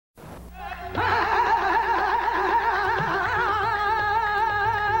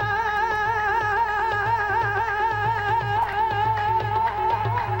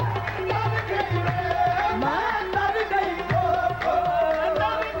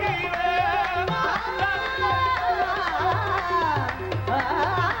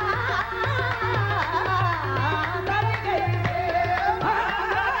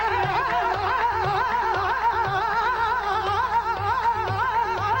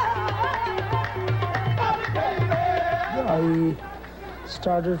I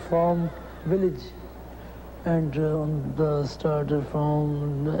started from village and started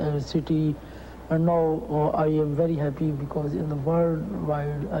from the city, and now I am very happy because in the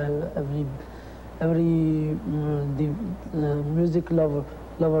worldwide every music lover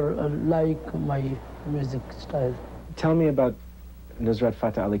like my music style. Tell me about Nusrat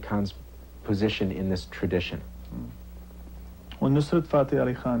Fateh Ali Khan's position in this tradition. Well, Nusrat Fateh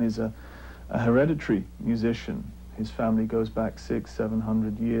Ali Khan is a hereditary musician. His family goes back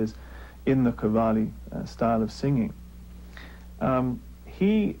 600-700 years in the Qawwali style of singing.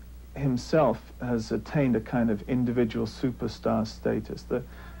 He himself has attained a kind of individual superstar status, the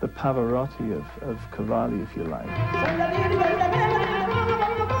Pavarotti of Qawwali, if you like.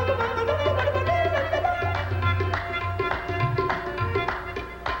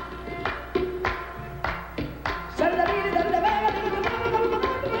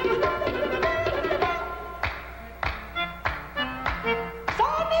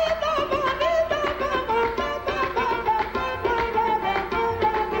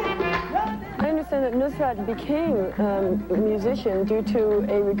 Nusrat became a musician due to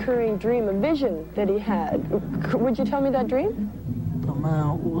a recurring dream, a vision that he had. Would you tell me that dream?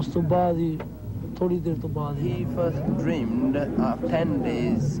 He first dreamed 10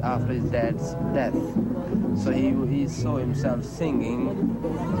 days after his dad's death. So he saw himself singing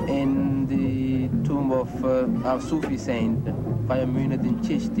in the tomb of our Sufi saint, Muinuddin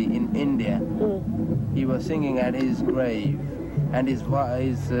Chishti in India. He was singing at his grave, and his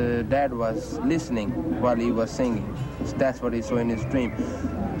dad was listening while he was singing. So that's what he saw in his dream.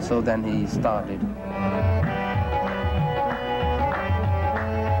 So then he started.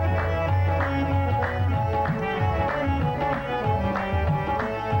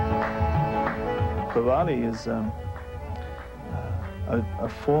 Qawwali is a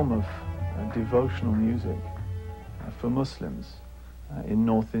form of devotional music for Muslims in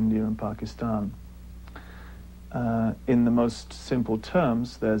North India and Pakistan. In the most simple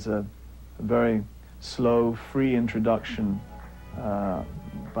terms, there's a very slow, free introduction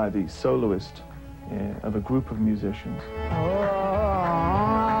by the soloist of a group of musicians.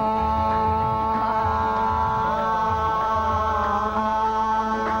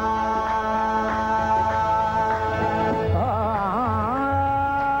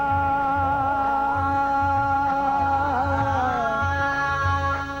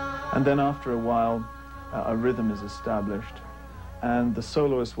 And then after a while, a rhythm is established, and the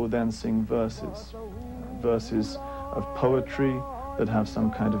soloist will then sing verses of poetry that have some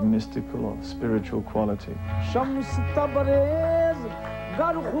kind of mystical or spiritual quality.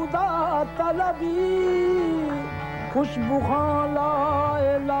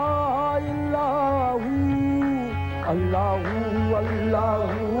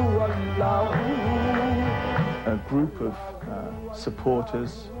 A group of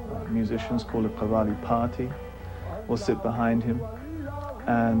supporters, musicians called a Qawwali party, will sit behind him,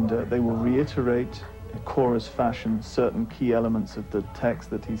 and they will reiterate in chorus fashion certain key elements of the text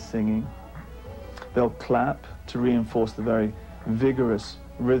that he's singing. They'll clap to reinforce the very vigorous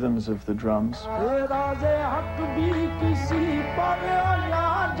rhythms of the drums.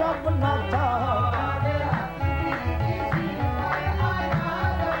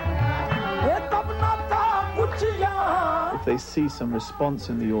 If they see some response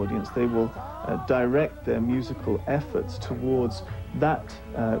in the audience, they will direct their musical efforts towards that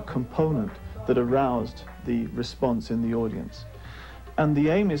component that aroused the response in the audience. And the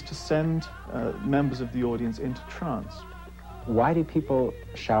aim is to send members of the audience into trance. Why do people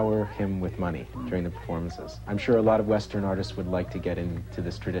shower him with money during the performances? I'm sure a lot of Western artists would like to get into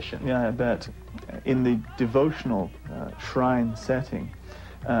this tradition. Yeah, I bet. In the devotional shrine setting,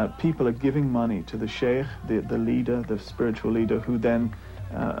 people are giving money to the sheikh, the leader, the spiritual leader, who then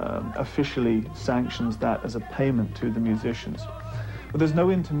officially sanctions that as a payment to the musicians. But there's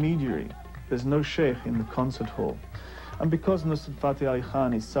no intermediary, there's no sheikh in the concert hall. And because Nusrat Fateh Ali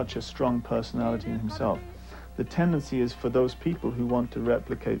Khan is such a strong personality in himself, the tendency is for those people who want to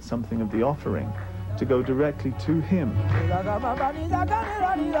replicate something of the offering to go directly to him.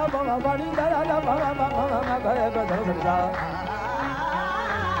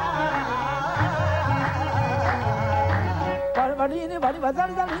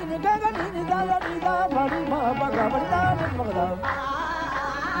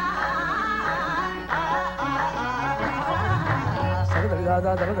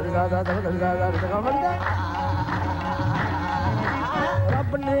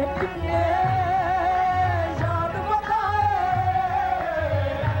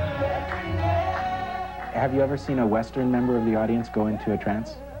 Have you ever seen a Western member of the audience go into a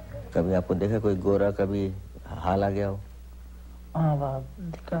trance? कभी आपको देखा कोई गोरा कभी हाल आ गया हो? वाह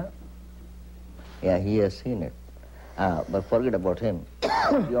देखा Yeah, he has seen it. But forget about him.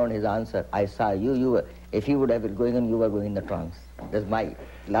 Beyond his answer, I saw you. You were, if he would have been going on, you were going in the trance. That's my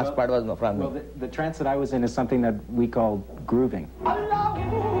last part was from me. Well, the trance that I was in is something that we call grooving.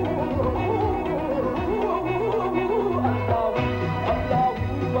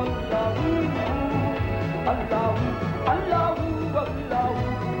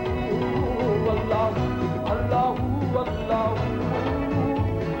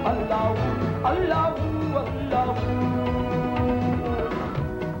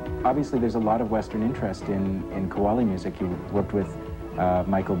 Obviously, there's a lot of Western interest in Qawwali music. You worked with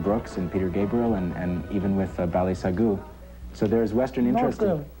Michael Brooks and Peter Gabriel and even with Ballet Sagu. So there's Western interest.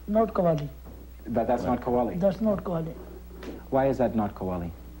 Not Qawwali. But that's not Qawwali. That's not Qawwali. Why is that not Qawwali?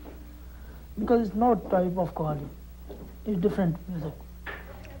 Because it's not type of Qawwali. It's different music.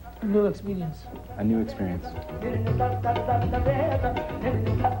 New experience. A new experience.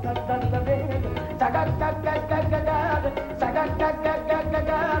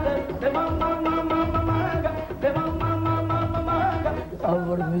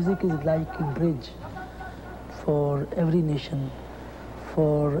 Our music is like a bridge for every nation,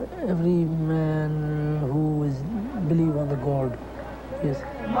 for every man who is believe on the God. Yes.